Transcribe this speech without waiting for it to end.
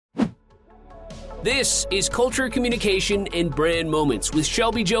This is Culture, Communication, and Brand Moments with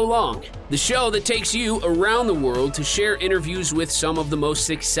Shelby Joe Long, the show that takes you around the world to share interviews with some of the most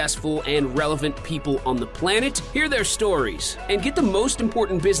successful and relevant people on the planet, hear their stories, and get the most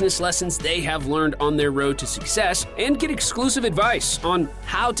important business lessons they have learned on their road to success, and get exclusive advice on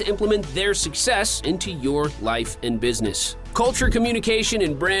how to implement their success into your life and business. Culture, Communication,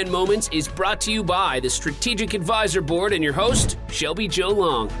 and Brand Moments is brought to you by the Strategic Advisor Board and your host, Shelby Joe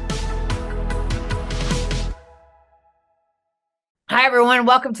Long. Hi, everyone.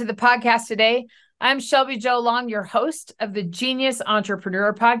 Welcome to the podcast today. I'm Shelby Joe Long, your host of the Genius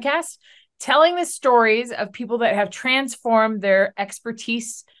Entrepreneur Podcast, telling the stories of people that have transformed their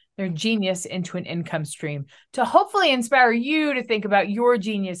expertise, their genius into an income stream to hopefully inspire you to think about your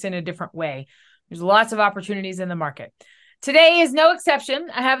genius in a different way. There's lots of opportunities in the market. Today is no exception.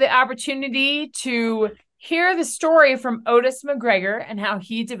 I have the opportunity to hear the story from Otis McGregor and how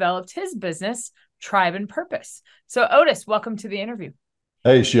he developed his business, Tribe and Purpose. So Otis, welcome to the interview.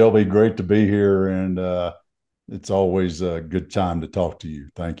 Hey, Shelby, great to be here. And it's always a good time to talk to you.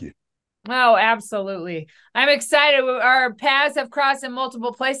 Thank you. Oh, absolutely. I'm excited. Our paths have crossed in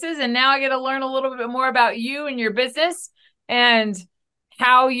multiple places, and now I get to learn a little bit more about you and your business and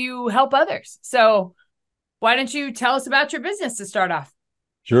how you help others. So why don't you tell us about your business to start off?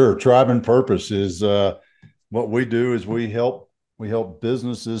 Sure. Tribe and Purpose is what we do is we help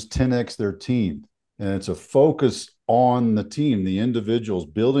businesses 10x their team. And it's a focus on the team, the individuals,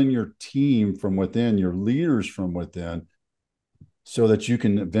 building your team from within, your leaders from within, so that you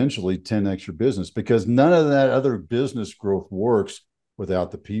can eventually 10x your business, because none of that other business growth works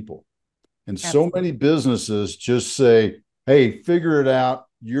without the people. And so many businesses just say, hey, figure it out.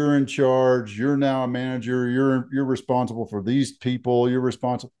 You're in charge. You're now a manager. You're responsible for these people. You're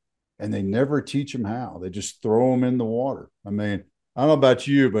responsible. And they never teach them how. They just throw them in the water. I mean, I don't know about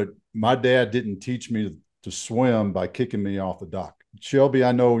you, but my dad didn't teach me to swim by kicking me off the dock. Shelby,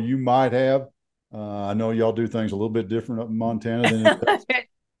 I know you might have. I know y'all do things a little bit different up in Montana than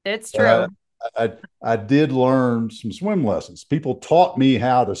It's true. I did learn some swim lessons. People taught me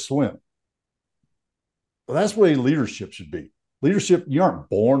how to swim. Well, that's the way leadership should be. Leadership, you aren't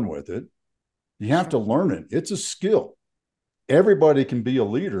born with it. You have to learn it. It's a skill. Everybody can be a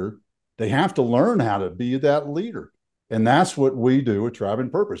leader. They have to learn how to be that leader. And that's what we do at Tribe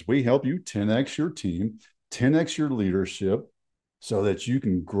and Purpose. We help you 10x your team, 10x your leadership, so that you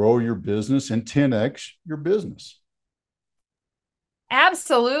can grow your business and 10x your business.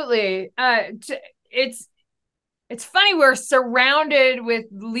 Absolutely. It's funny. We're surrounded with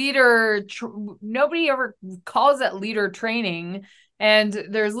nobody ever calls it leader training. And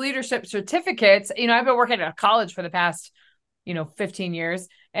there's leadership certificates. I've been working at a college for the past, 15 years.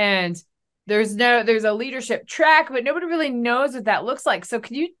 And there's a leadership track, but nobody really knows what that looks like. So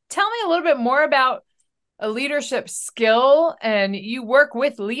can you tell me a little bit more about a leadership skill? And you work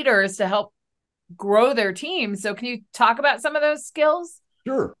with leaders to help grow their team. So can you talk about some of those skills?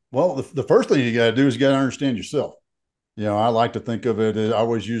 Sure. Well, the first thing you got to do is you got to understand yourself. I like to think of it as, I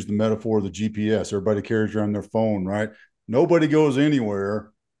always use the metaphor of the GPS. Everybody carries around their phone, right? Nobody goes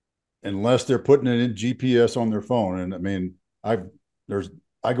anywhere unless they're putting it in GPS on their phone. And I mean,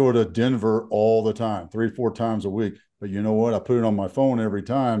 I go to Denver all the time, 3-4 times a week. But you know what? I put it on my phone every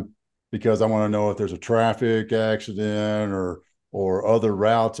time because I want to know if there's a traffic accident or other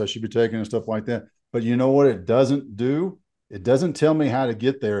routes I should be taking and stuff like that. But you know what it doesn't do? It doesn't tell me how to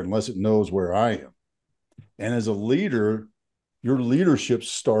get there unless it knows where I am. And as a leader, your leadership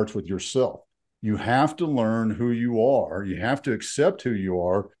starts with yourself. You have to learn who you are. You have to accept who you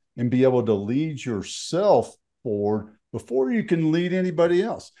are and be able to lead yourself forward before you can lead anybody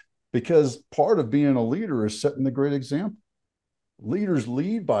else. Because part of being a leader is setting the great example. Leaders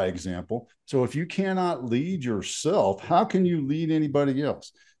lead by example. So if you cannot lead yourself, how can you lead anybody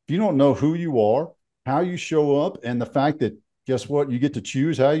else? If you don't know who you are, how you show up, and the fact that, guess what, you get to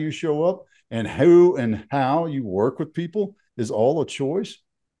choose how you show up, and who and how you work with people is all a choice.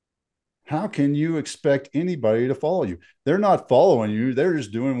 How can you expect anybody to follow you? They're not following you. They're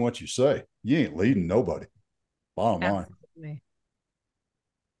just doing what you say. You ain't leading nobody. Bottom line.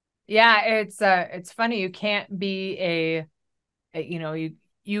 Yeah, it's funny. You can't be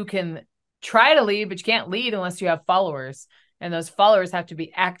you can try to lead, but you can't lead unless you have followers. And those followers have to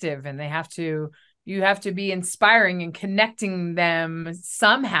be active, and you have to be inspiring and connecting them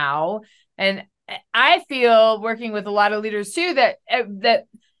somehow. And I feel, working with a lot of leaders too, that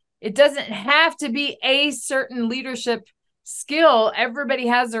it doesn't have to be a certain leadership skill. Everybody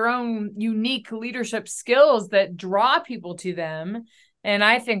has their own unique leadership skills that draw people to them. And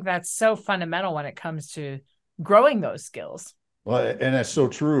I think that's so fundamental when it comes to growing those skills. Well, and that's so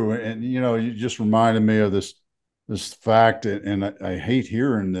true. And you just reminded me of this fact, and I hate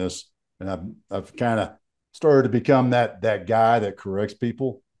hearing this, and I've kind of started to become that guy that corrects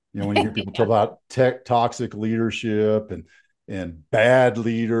people. When you hear people talk about toxic leadership and bad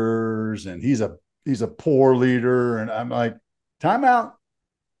leaders, and he's a poor leader, and I'm like, time out.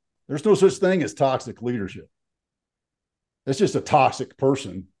 There's no such thing as toxic leadership. It's just a toxic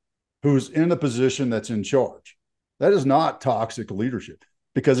person who's in a position that's in charge. That is not toxic leadership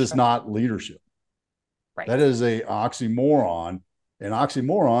because it's not leadership. Right. That is a oxymoron, and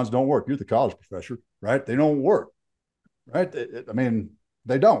oxymorons don't work. You're the college professor, right? They don't work, right? I mean,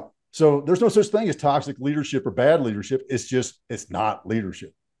 they don't. So there's no such thing as toxic leadership or bad leadership. It's not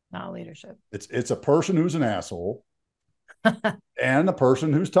leadership. Not leadership. It's a person who's an asshole and a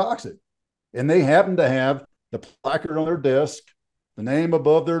person who's toxic. And they happen to have the placard on their desk, the name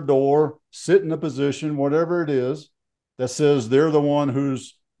above their door, sit in a position, whatever it is, that says they're the one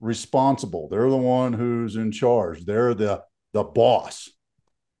who's responsible. They're the one who's in charge. They're the boss.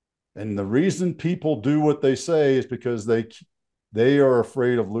 And the reason people do what they say is because they are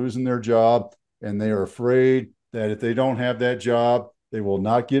afraid of losing their job, and they are afraid that if they don't have that job, they will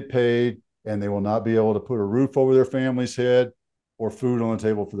not get paid, and they will not be able to put a roof over their family's head or food on the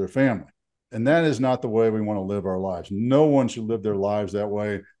table for their family. And that is not the way we want to live our lives. No one should live their lives that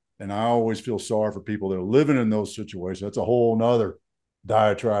way. And I always feel sorry for people that are living in those situations. That's a whole nother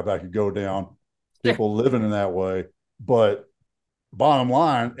diatribe I could go down. People living in that way. But bottom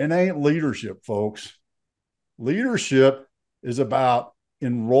line, it ain't leadership, folks. Leadership is about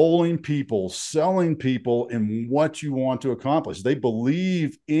enrolling people, selling people in what you want to accomplish. They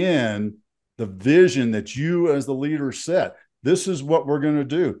believe in the vision that you as the leader set. This is what we're going to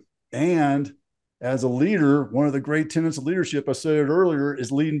do. And as a leader, one of the great tenets of leadership, I said it earlier,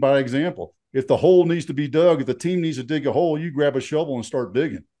 is leading by example. If the hole needs to be dug, if the team needs to dig a hole, you grab a shovel and start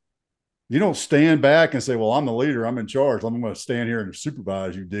digging. You don't stand back and say, well, I'm the leader, I'm in charge, I'm going to stand here and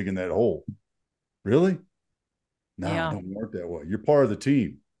supervise you digging that hole. Really? No, It don't work that way. You're part of the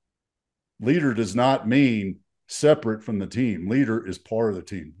team. Leader does not mean separate from the team. Leader is part of the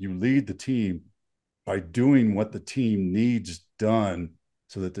team. You lead the team by doing what the team needs done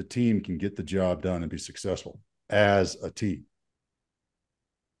so that the team can get the job done and be successful as a team.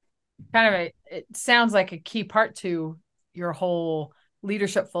 It sounds like a key part to your whole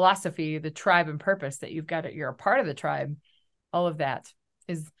leadership philosophy, the tribe and purpose that you've got. You're a part of the tribe. All of that.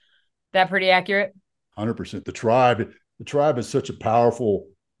 Is that pretty accurate? 100%. The tribe is such a powerful,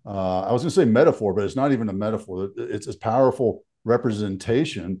 I was going to say metaphor, but it's not even a metaphor. It's a powerful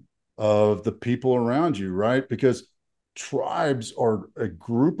representation of the people around you, right? Because tribes are a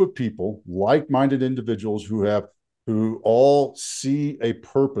group of people, like-minded individuals who all see a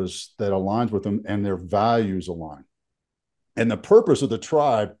purpose that aligns with them and their values align. And the purpose of the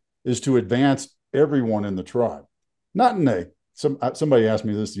tribe is to advance everyone in the tribe. Not in somebody asked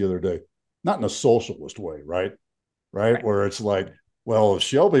me this the other day, not in a socialist way, right? Where it's like, well, if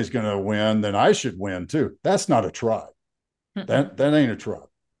Shelby's going to win, then I should win too. That's not a tribe. That ain't a tribe.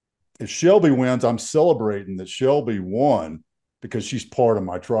 If Shelby wins, I'm celebrating that Shelby won because she's part of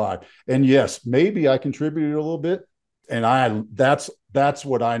my tribe. And yes, maybe I contributed a little bit. And that's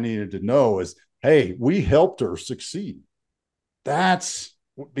what I needed to know is, hey, we helped her succeed. That's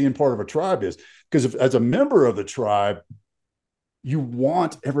what being part of a tribe is. Because as a member of the tribe, you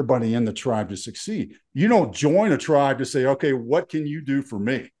want everybody in the tribe to succeed. You don't join a tribe to say, okay, what can you do for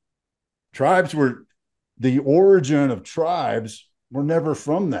me? The origin of tribes were never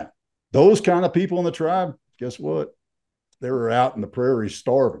from that. Those kind of people in the tribe, guess what? They were out in the prairie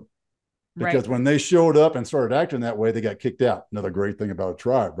starving. Because when they showed up and started acting that way, they got kicked out. Another great thing about a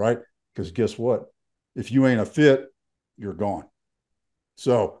tribe, right? Because guess what? If you ain't a fit, you're gone.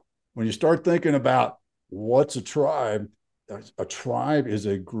 So when you start thinking about what's a tribe is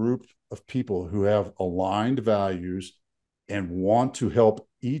a group of people who have aligned values and want to help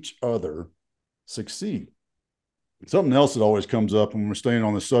each other succeed. Something else that always comes up when we're staying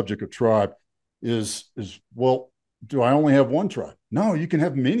on the subject of tribe is, well, do I only have one tribe? No, you can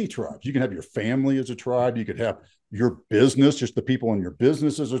have many tribes. You can have your family as a tribe. You could have your business, just the people in your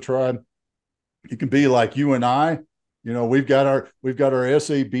business as a tribe. You can be like you and I. We've got our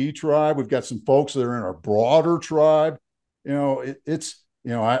SAB tribe. We've got some folks that are in our broader tribe.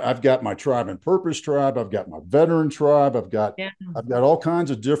 I've got my tribe and purpose tribe. I've got my veteran tribe. I've got all kinds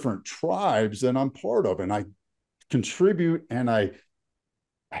of different tribes that I'm part of, and I contribute, and I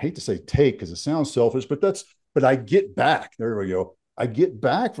hate to say take because it sounds selfish, but I get back. There we go. I get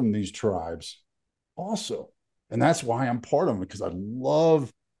back from these tribes also. And that's why I'm part of them, because I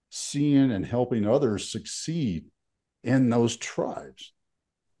love seeing and helping others succeed. in those tribes.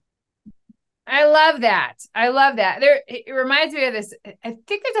 I love that. I love that. It reminds me of this. I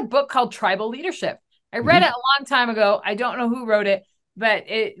think there's a book called Tribal Leadership. I read it a long time ago. I don't know who wrote it, but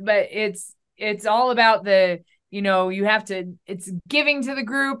it's all about you have to, it's giving to the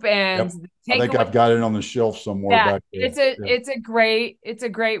group and I think I've got it on the shelf somewhere back there. It's a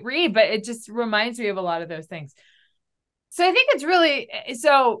great read, but it just reminds me of a lot of those things. So I think it's really,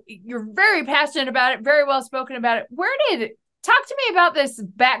 so you're very passionate about it, very well spoken about it. Talk to me about this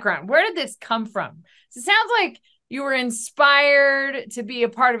background. Where did this come from? So it sounds like you were inspired to be a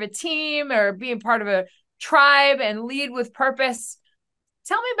part of a team or be a part of a tribe and lead with purpose.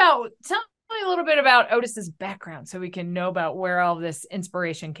 Tell me a little bit about Otis's background so we can know about where all this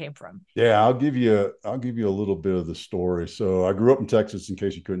inspiration came from. Yeah, I'll give you a little bit of the story. So I grew up in Texas, in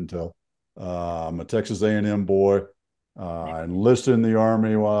case you couldn't tell. I'm a Texas A&M boy. I enlisted in the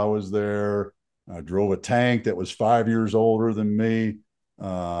Army while I was there. I drove a tank that was 5 years older than me.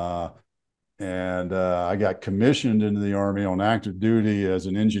 And I got commissioned into the Army on active duty as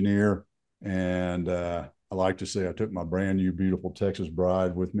an engineer. And I like to say I took my brand new, beautiful Texas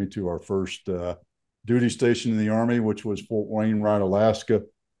bride with me to our first duty station in the Army, which was Fort Wainwright, Alaska.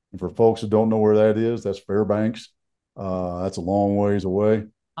 And for folks that don't know where that is, that's Fairbanks. That's a long ways away.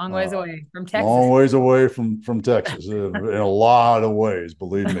 Long ways away from Texas. Long ways away from Texas in a lot of ways,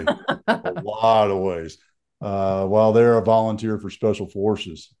 believe me, a lot of ways. While there, I volunteered for Special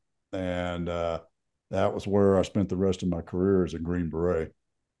Forces. And that was where I spent the rest of my career as a Green Beret.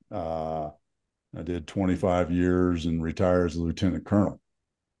 I did 25 years and retired as a lieutenant colonel.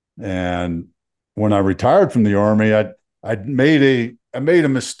 And when I retired from the Army, I made a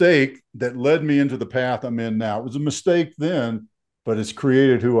mistake that led me into the path I'm in now. It was a mistake then, but it's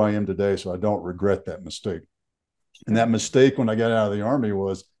created who I am today. So I don't regret that mistake. And that mistake when I got out of the Army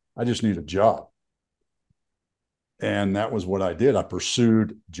was I just need a job. And that was what I did. I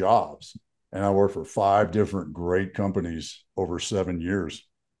pursued jobs, and I worked for 5 different great companies over 7 years.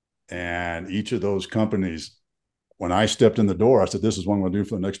 And each of those companies, when I stepped in the door, I said, this is what I'm going to do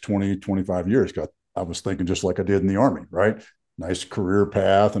for the next 20, 25 years. I was thinking just like I did in the Army, right? Nice career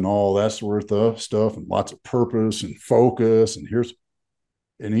path and all that sort of stuff, and lots of purpose and focus. And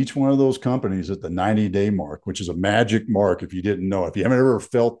in each one of those companies at the 90-day mark, which is a magic mark. If you didn't know, if you haven't ever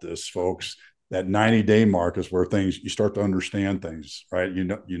felt this, folks, that 90-day mark is where you start to understand things, right? You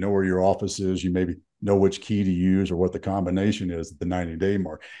know where your office is. You maybe know which key to use or what the combination is at the 90-day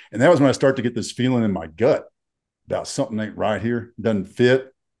mark. And that was when I start to get this feeling in my gut about something ain't right here. It doesn't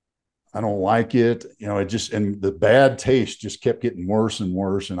fit. I don't like it. And the bad taste just kept getting worse and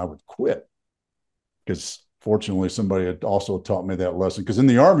worse. And I would quit because fortunately somebody had also taught me that lesson. Because in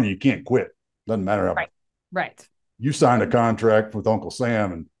the Army, you can't quit. Doesn't matter how. Right. You signed a contract with Uncle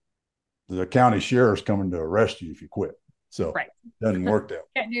Sam and the county sheriff's coming to arrest you if you quit. So it doesn't work that way.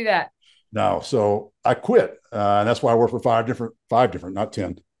 Can't do that. No. So I quit. And that's why I worked for 5 different, not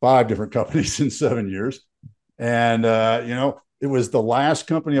 10, 5 different companies in 7 years. And, it was the last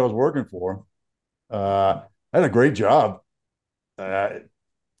company I was working for. I had a great job. But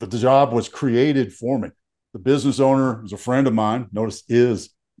the job was created for me. The business owner was a friend of mine. Notice is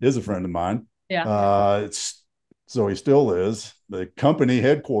a friend of mine. Yeah. So he still is. The company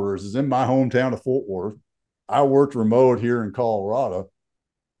headquarters is in my hometown of Fort Worth. I worked remote here in Colorado,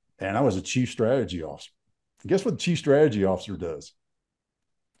 and I was a chief strategy officer. And guess what the chief strategy officer does?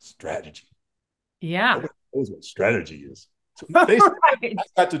 Strategy. Yeah. Nobody knows what strategy is. So basically, I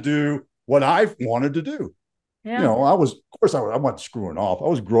got to do what I wanted to do. Yeah. I wasn't screwing off. I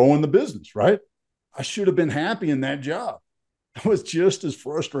was growing the business, right? I should have been happy in that job. I was just as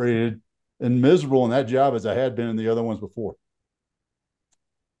frustrated and miserable in that job as I had been in the other ones before.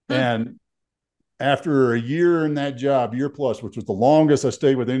 And after a year in that job, year plus, which was the longest I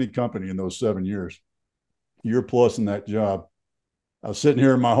stayed with any company in those 7 years, year plus in that job, I was sitting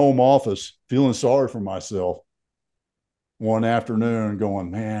here in my home office feeling sorry for myself one afternoon going,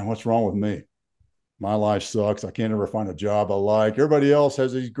 man, what's wrong with me? My life sucks. I can't ever find a job I like. Everybody else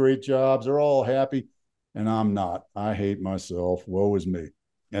has these great jobs. They're all happy, and I'm not. I hate myself. Woe is me.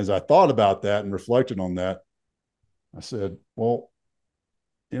 As I thought about that and reflected on that, I said, well,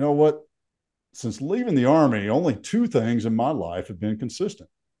 you know what? Since leaving the Army, only 2 things in my life have been consistent.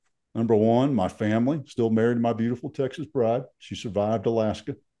 Number 1, my family, still married to my beautiful Texas bride. She survived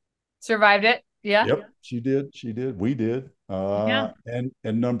Alaska. Survived it. Yeah. Yep. She did. We did. And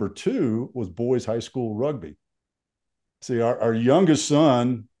number 2 was boys high school rugby. See, our youngest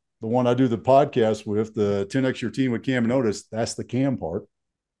son, the one I do the podcast with, the 10X Your Team with Cam and Otis, that's the Cam part.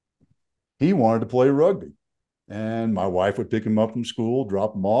 He wanted to play rugby. And my wife would pick him up from school,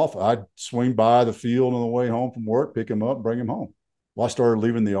 drop him off. I'd swing by the field on the way home from work, pick him up, bring him home. Well, I started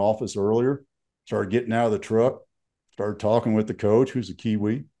leaving the office earlier, started getting out of the truck, started talking with the coach, who's a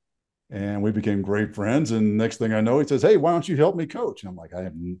Kiwi, and we became great friends. And next thing I know, he says, "Hey, why don't you help me coach?" And I'm like, "I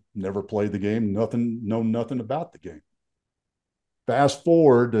have never played the game, know nothing about the game." Fast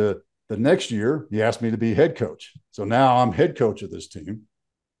forward to the next year, he asked me to be head coach. So now I'm head coach of this team.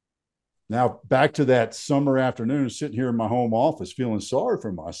 Now, back to that summer afternoon, sitting here in my home office, feeling sorry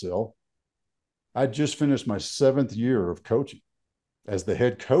for myself. I just finished my 7th year of coaching as the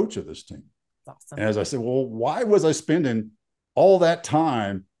head coach of this team. Awesome. And as I said, well, why was I spending all that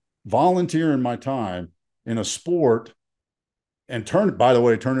time volunteering my time in a sport and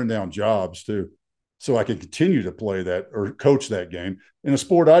turning down jobs too, so I could continue to play that or coach that game in a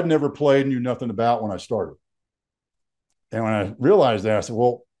sport I'd never played and knew nothing about when I started. And when I realized that, I said,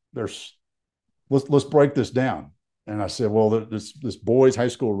 well, let's break this down. And I said, well, this boys high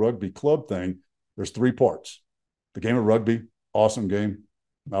school rugby club thing, there's 3 parts. The game of rugby, awesome game.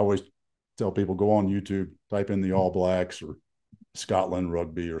 I always tell people, go on YouTube, type in the All Blacks or Scotland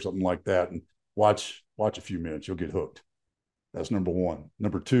rugby or something like that, and watch a few minutes. You'll get hooked. That's number 1.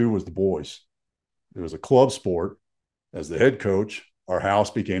 Number 2 was the boys. It was a club sport. As the head coach, our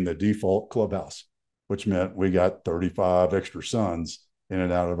house became the default clubhouse, which meant we got 35 extra sons in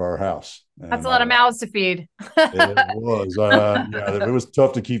and out of our house. And that's a lot of mouths to feed. It was. Yeah, it was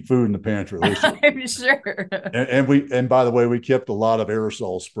tough to keep food in the pantry. I'm sure. And by the way, we kept a lot of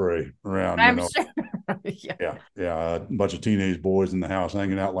aerosol spray around. I'm sure. Yeah. A bunch of teenage boys in the house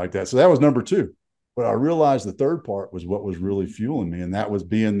hanging out like that. So that was number 2. But I realized the 3rd part was what was really fueling me, and that was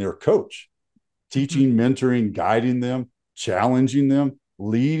being their coach, teaching, mentoring, guiding them, challenging them,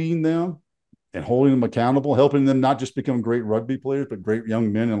 leading them, and holding them accountable, helping them not just become great rugby players, but great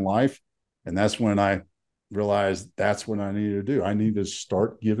young men in life. And that's when I realized that's what I needed to do. I need to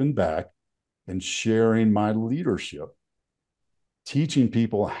start giving back and sharing my leadership, teaching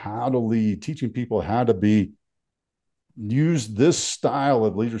people how to lead, teaching people how to use this style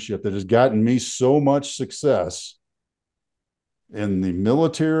of leadership that has gotten me so much success in the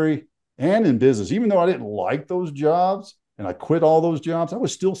military and in business. Even though I didn't like those jobs, and I quit all those jobs, I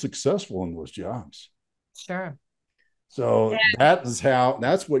was still successful in those jobs. Sure. So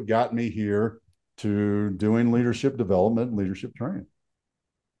that's what got me here to doing leadership development and leadership training.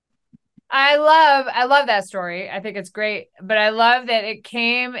 I love that story. I think it's great, but I love that it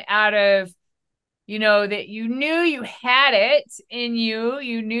came out of, that you knew you had it in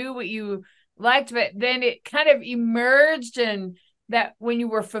you knew what you liked, but then it kind of emerged, and that when you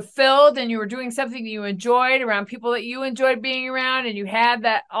were fulfilled and you were doing something you enjoyed around people that you enjoyed being around, and you had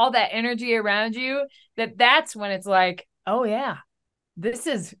all that energy around you, that's when it's like, oh yeah,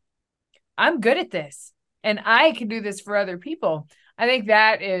 I'm good at this and I can do this for other people. I think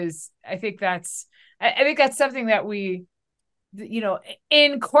that's something that we,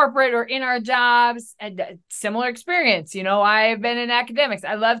 in corporate or in our jobs, and similar experience. I've been in academics.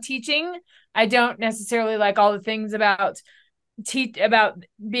 I love teaching. I don't necessarily like all the things about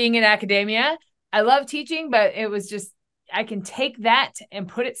being in academia. I love teaching, but it was just, I can take that and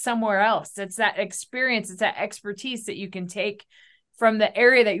put it somewhere else. It's that experience, it's that expertise that you can take from the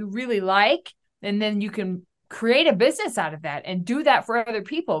area that you really like, and then you can create a business out of that and do that for other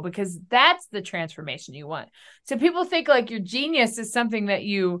people, because that's the transformation you want. So people think like your genius is something that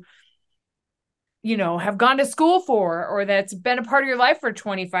you have gone to school for, or that's been a part of your life for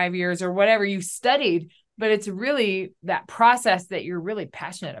 25 years or whatever you studied, but it's really that process that you're really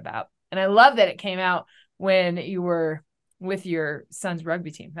passionate about. And I love that it came out when you were with your son's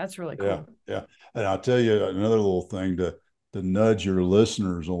rugby team. That's really cool. Yeah. And I'll tell you another little thing to nudge your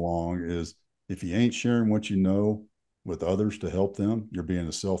listeners along is, if you ain't sharing what you know with others to help them, you're being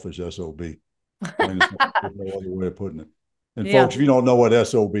a selfish SOB. There's no other way of putting it. And folks, if you don't know what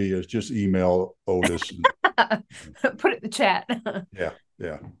SOB is, just email Otis. Put it in the chat.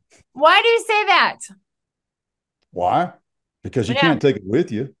 Yeah. Why do you say that? Why? Because you can't take it with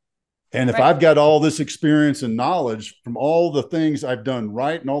you. And if I've got all this experience and knowledge from all the things I've done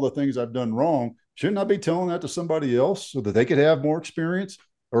right and all the things I've done wrong, shouldn't I be telling that to somebody else so that they could have more experience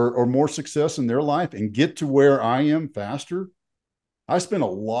or more success in their life and get to where I am faster? I spent a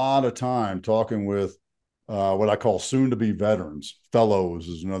lot of time talking with what I call soon-to-be veterans. Fellows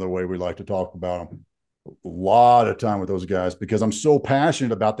is another way we like to talk about them. A lot of time with those guys because I'm so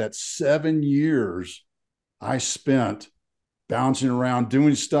passionate about that 7 years I spent bouncing around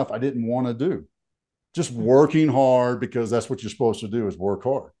doing stuff I didn't want to do, just working hard because that's what you're supposed to do, is work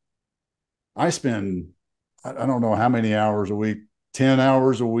hard. I spend, I don't know how many hours a week, 10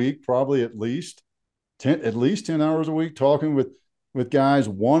 hours a week, probably at least, at least 10 hours a week talking with guys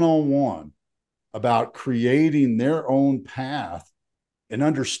one-on-one about creating their own path and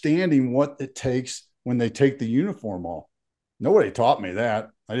understanding what it takes when they take the uniform off. Nobody taught me that.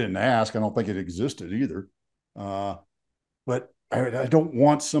 I didn't ask. I don't think it existed either. But I don't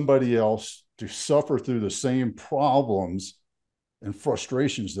want somebody else to suffer through the same problems and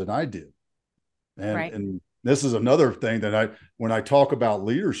frustrations that I did. And this is another thing that when I talk about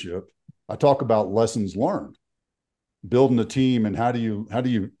leadership, I talk about lessons learned, building a team, and how do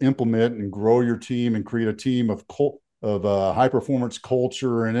you implement and grow your team and create a team of high performance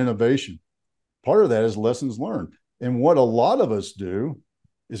culture and innovation. Part of that is lessons learned. And what a lot of us do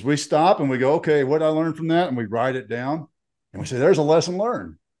is we stop and we go, okay, what did I learned from that? And we write it down and we say, there's a lesson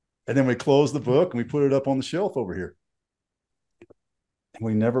learned. And then we close the book and we put it up on the shelf over here. And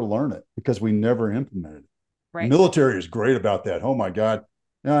we never learn it because we never implement it. Right. Military is great about that. Oh my God.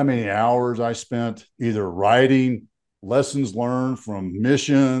 You know how many hours I spent either writing lessons learned from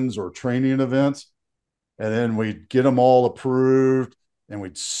missions or training events. And then we'd get them all approved and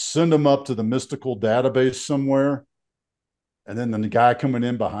we'd send them up to the mystical database somewhere. And then the guy coming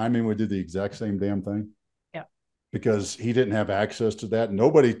in behind me would do the exact same damn thing. Yeah. Because he didn't have access to that.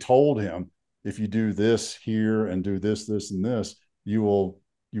 Nobody told him, if you do this here and do this, this, and this, you will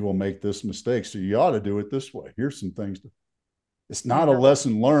make this mistake. So you ought to do it this way. Here's some things. It's not a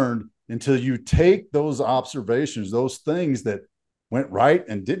lesson learned until you take those observations, those things that went right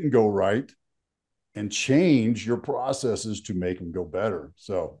and didn't go right, and change your processes to make them go better.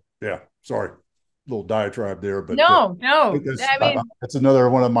 So yeah, sorry. Little diatribe there, but no. I mean, it's another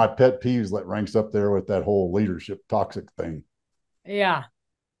one of my pet peeves that ranks up there with that whole leadership toxic thing. Yeah,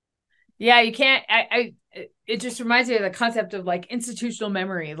 you can't. It just reminds me of the concept of like institutional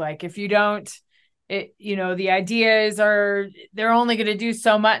memory. Like if you don't, the ideas they're only going to do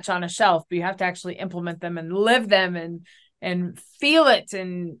so much on a shelf, but you have to actually implement them and live them and feel it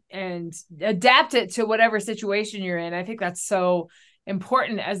and adapt it to whatever situation you're in. I think that's so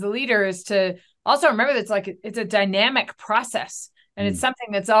important as the leader, is to also remember that it's a dynamic process, and it's something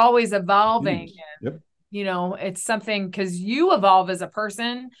that's always evolving. Yep. And, it's something because you evolve as a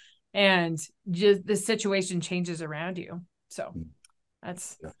person and just the situation changes around you. So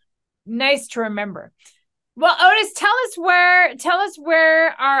that's nice to remember. Well, Otis, tell us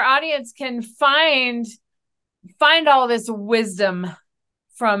where our audience can find all this wisdom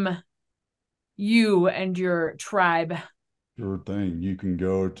from you and your tribe. Sure thing. You can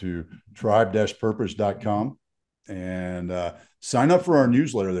go to tribe-purpose.com and sign up for our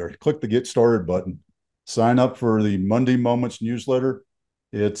newsletter there. Click the Get Started button. Sign up for the Monday Moments newsletter.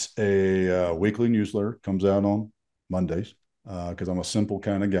 It's a weekly newsletter. Comes out on Mondays because I'm a simple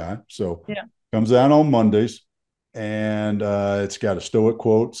kind of guy. So comes out on Mondays. And it's got a Stoic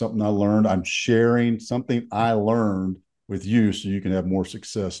quote, something I learned. I'm sharing something I learned with you so you can have more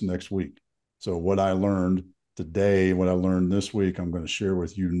success next week. So what I learned today, what I learned this week, I'm going to share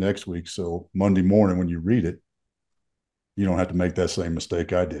with you next week. So Monday morning when you read it, you don't have to make that same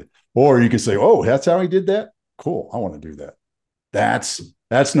mistake I did. Or you can say, oh, that's how he did that? Cool. I want to do that.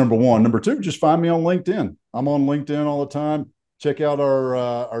 That's number one. Number two, just find me on LinkedIn. I'm on LinkedIn all the time. Check out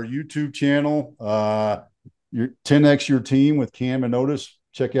our YouTube channel. Your 10X Your Team with Cam and Otis.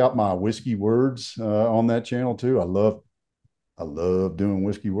 Check out my whiskey words on that channel too. I love doing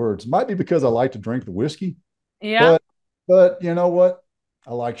whiskey words. It might be because I like to drink the whiskey. Yeah. But you know what?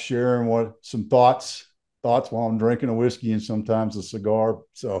 I like sharing some thoughts while I'm drinking a whiskey and sometimes a cigar.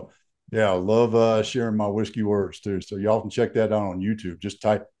 So yeah, I love sharing my whiskey words too. So y'all can check that out on YouTube. Just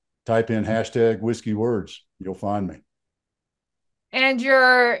type in #whiskey words. You'll find me. And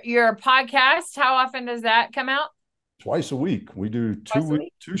your podcast, how often does that come out? Twice a week. We do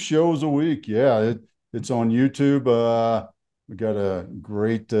two shows a week. Yeah, it's on YouTube. We got a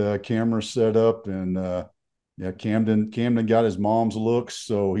great camera set up, and Camden got his mom's looks,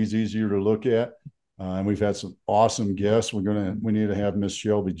 so he's easier to look at. And we've had some awesome guests. We need to have Miss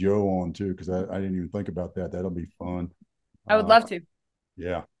Shelby Joe on too, because I didn't even think about that. That'll be fun. I would love to.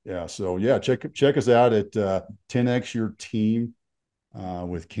 Yeah. So yeah, check us out at 10X Your Team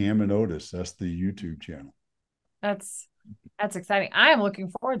with Cam and Otis. That's the YouTube channel. That's exciting. I am looking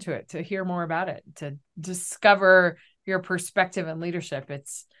forward to it, to hear more about it, to discover your perspective and leadership.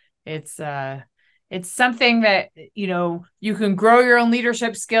 It's something that, you can grow your own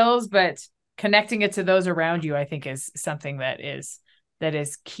leadership skills, but connecting it to those around you, I think, is something that is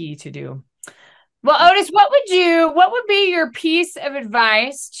key to do. Well, Otis, what would be your piece of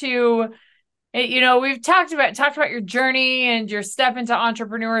advice to, we've talked about your journey and your step into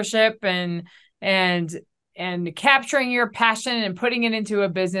entrepreneurship and capturing your passion and putting it into a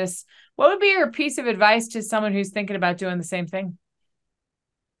business. What would be your piece of advice to someone who's thinking about doing the same thing?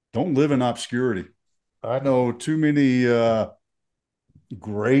 Don't live in obscurity. I know too many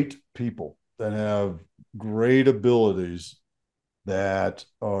great people that have great abilities that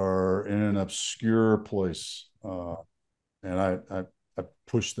are in an obscure place. And I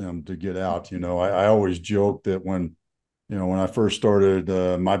push them to get out. I always joke that when I first started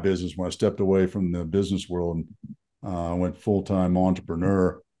my business, when I stepped away from the business world and I went full-time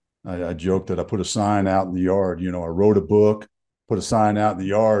entrepreneur, I joked that I put a sign out in the yard. I wrote a book, put a sign out in the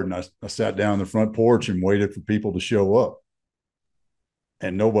yard, and I sat down on the front porch and waited for people to show up.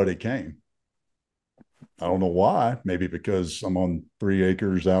 And nobody came. I don't know why. Maybe because I'm on 3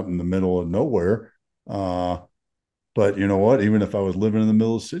 acres out in the middle of nowhere. But you know what? Even if I was living in the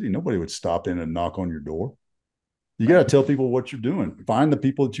middle of the city, nobody would stop in and knock on your door. You got to tell people what you're doing. Find the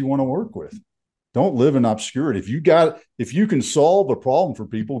people that you want to work with. Don't live in obscurity. If you can solve a problem for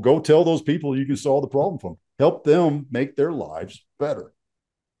people, go tell those people you can solve the problem for them. Help them make their lives better.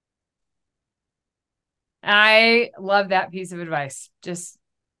 I love that piece of advice. Just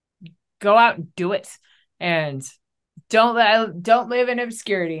go out and do it, and don't live in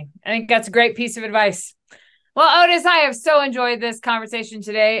obscurity. I think that's a great piece of advice. Well, Otis, I have so enjoyed this conversation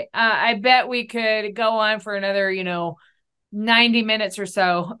today. I bet we could go on for another, 90 minutes or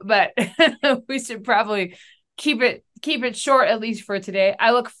so, but we should probably keep it short, at least for today.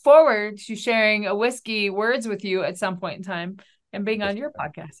 I look forward to sharing a whiskey words with you at some point in time and being on your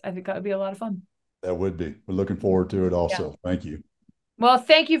podcast. I think that would be a lot of fun. That would be. We're looking forward to it also. Yeah. Thank you. Well,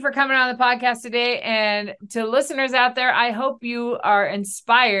 thank you for coming on the podcast today. And to listeners out there, I hope you are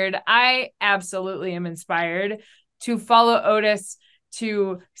inspired. I absolutely am inspired to follow Otis,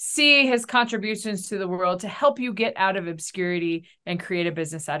 to see his contributions to the world, to help you get out of obscurity and create a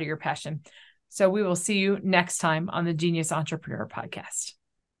business out of your passion. So we will see you next time on the Genius Entrepreneur Podcast.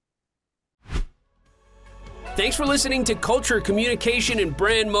 Thanks for listening to Culture, Communication, and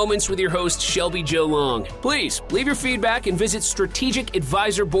Brand Moments with your host, Shelby Jo Long. Please leave your feedback and visit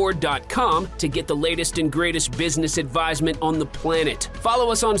strategicadvisorboard.com to get the latest and greatest business advisement on the planet.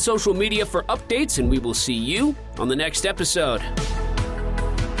 Follow us on social media for updates, and we will see you on the next episode.